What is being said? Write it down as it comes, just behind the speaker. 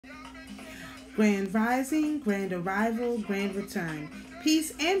Grand rising, grand arrival, grand return.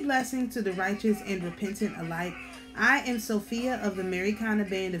 Peace and blessing to the righteous and repentant alike. I am Sophia of the AmaruKhan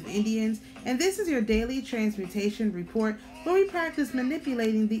Band of Indians, and this is your daily transmutation report where we practice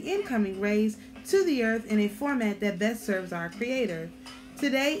manipulating the incoming rays to the earth in a format that best serves our Creator.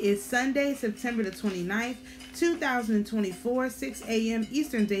 Today is Sunday, September the 29th, 2024, 6 a.m.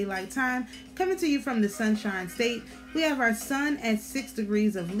 Eastern Daylight Time, coming to you from the Sunshine State. We have our sun at 6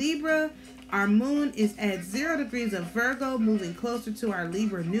 degrees of Libra. Our moon is at 0 degrees of Virgo, moving closer to our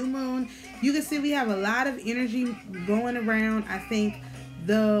Libra new moon. You can see we have a lot of energy going around. I think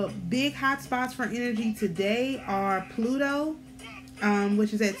the big hot spots for energy today are Pluto,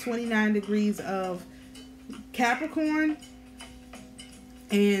 which is at 29 degrees of Capricorn.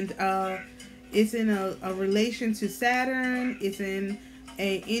 And it's in a relation to Saturn. It's in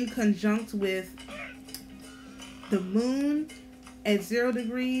conjunct with the moon at 0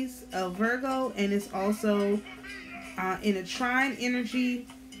 degrees of Virgo, and it's also in a trine energy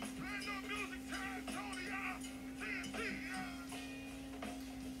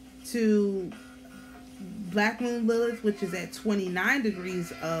to Black Moon Lilith, which is at 29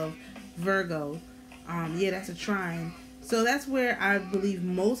 degrees of Virgo. Yeah, that's a trine. So that's where I believe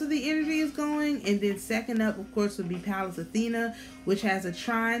most of the energy is going. And then second up, of course, would be Pallas Athena, which has a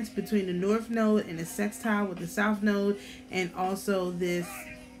trine between the North Node and a sextile with the South Node. And also this,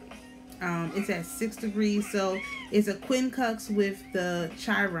 it's at 6 degrees. So it's a quincunx with the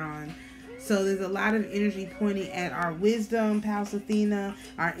Chiron. So there's a lot of energy pointing at our wisdom, Pallas Athena,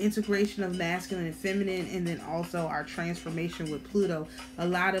 our integration of masculine and feminine, and then also our transformation with Pluto. A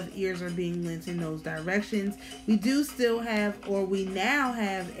lot of ears are being lent in those directions. We do still have, or we now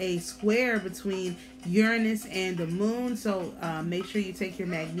have, a square between Uranus and the moon. So make sure you take your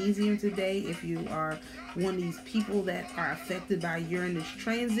magnesium today if you are one of these people that are affected by Uranus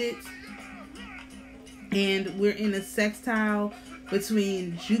transits. And we're in a sextile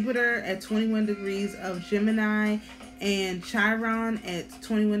between Jupiter at 21 degrees of Gemini and Chiron at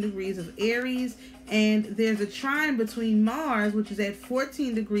 21 degrees of Aries. And there's a trine between Mars, which is at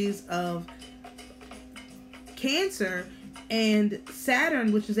 14 degrees of Cancer, and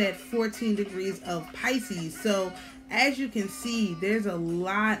Saturn, which is at 14 degrees of Pisces. So as you can see, there's a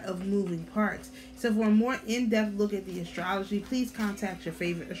lot of moving parts. So for a more in-depth look at the astrology, please contact your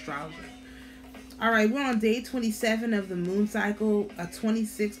favorite astrologer. All right, we're on day 27 of the moon cycle, a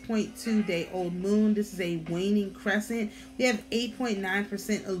 26.2 day old moon. This is a waning crescent. We have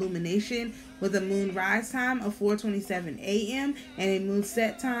 8.9% illumination with a moon rise time of 4:27 a.m. and a moon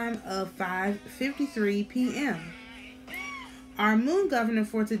set time of 5:53 p.m. Our moon governor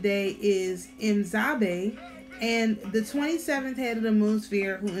for today is Mzabe, and the 27th head of the moon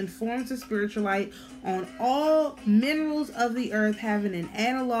sphere, who informs the spiritualite on all minerals of the earth having an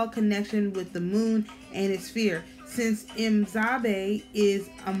analog connection with the moon and its sphere. Since Mzabe is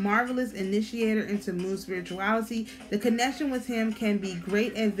a marvelous initiator into moon spirituality, the connection with him can be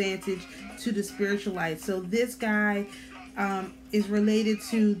great advantage to the spiritualite. So this guy is related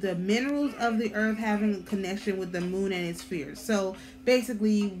to the minerals of the earth having a connection with the moon and its sphere. So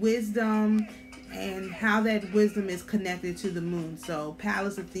basically wisdom and how that wisdom is connected to the moon. So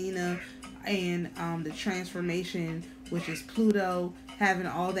Pallas Athena and the transformation, which is Pluto, having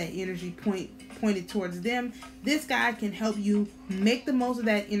all that energy pointed towards them. This guy can help you make the most of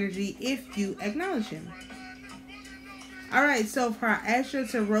that energy if you acknowledge him. All right, so for our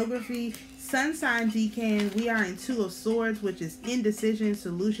astrotarography sun sign decan, we are in Two of Swords, which is indecision,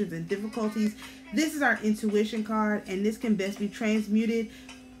 solutions, and difficulties. This is our intuition card, and this can best be transmuted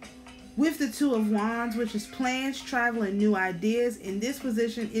with the Two of Wands, which is plans, travel, and new ideas. In this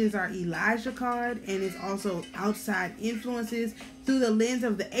position, it is our Elijah card, and it's also outside influences through the lens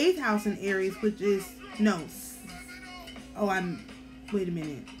of the 8th house in Aries, which is, wait a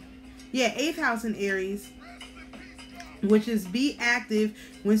minute. Yeah, 8th house in Aries, which is be active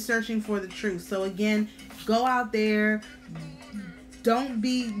when searching for the truth. So again, go out there. Don't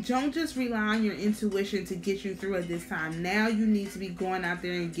just rely on your intuition to get you through at this time. Now you need to be going out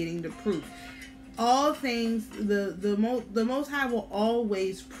there and getting the proof. All things, the Most High will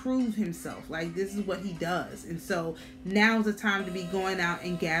always prove himself. Like, this is what he does. And so now's the time to be going out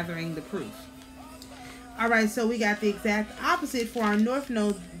and gathering the proof. All right, so we got the exact opposite for our North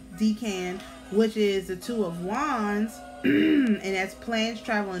Node decan, which is the Two of Wands, and that's plans,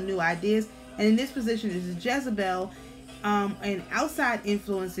 travel, and new ideas. And in this position is Jezebel, and outside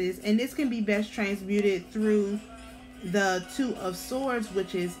influences, and this can be best transmuted through the Two of Swords,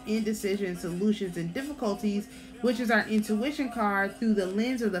 which is indecision, solutions, and difficulties, which is our intuition card, through the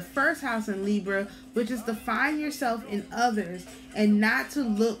lens of the 1st house in Libra, which is to find yourself in others and not to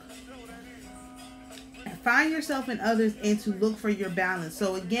look find yourself in others and to look for your balance.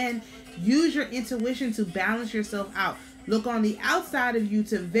 So again, use your intuition to balance yourself out. Look on the outside of you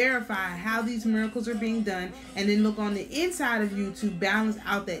to verify how these miracles are being done, and then look on the inside of you to balance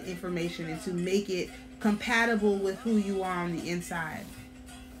out that information and to make it compatible with who you are on the inside.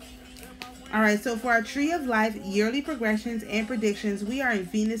 Alright, so for our Tree of Life yearly progressions and predictions, we are in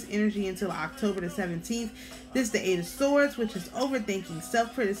Venus energy until October the 17th. This is the Eight of Swords, which is overthinking,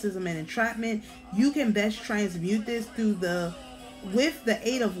 self-criticism, and entrapment. You can best transmute this with the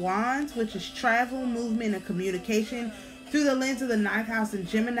Eight of Wands, which is travel, movement, and communication, through the lens of the 9th house in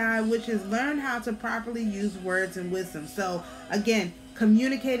Gemini, which is learn how to properly use words and wisdom. So again,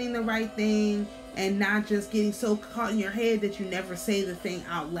 communicating the right thing and not just getting so caught in your head that you never say the thing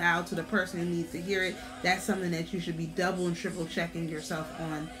out loud to the person who needs to hear it. That's something that you should be double and triple checking yourself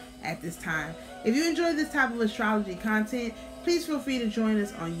on at this time. If you enjoy this type of astrology content, please feel free to join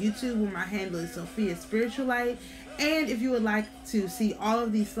us on YouTube, where my handle is Sophia Spiritualite. And if you would like to see all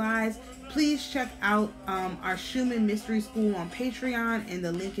of these slides, please check out our Schumann Mystery School on Patreon, and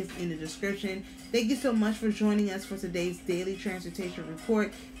the link is in the description. Thank you so much for joining us for today's daily Transmutation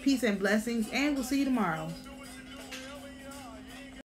report. Peace and blessings, and we'll see you tomorrow.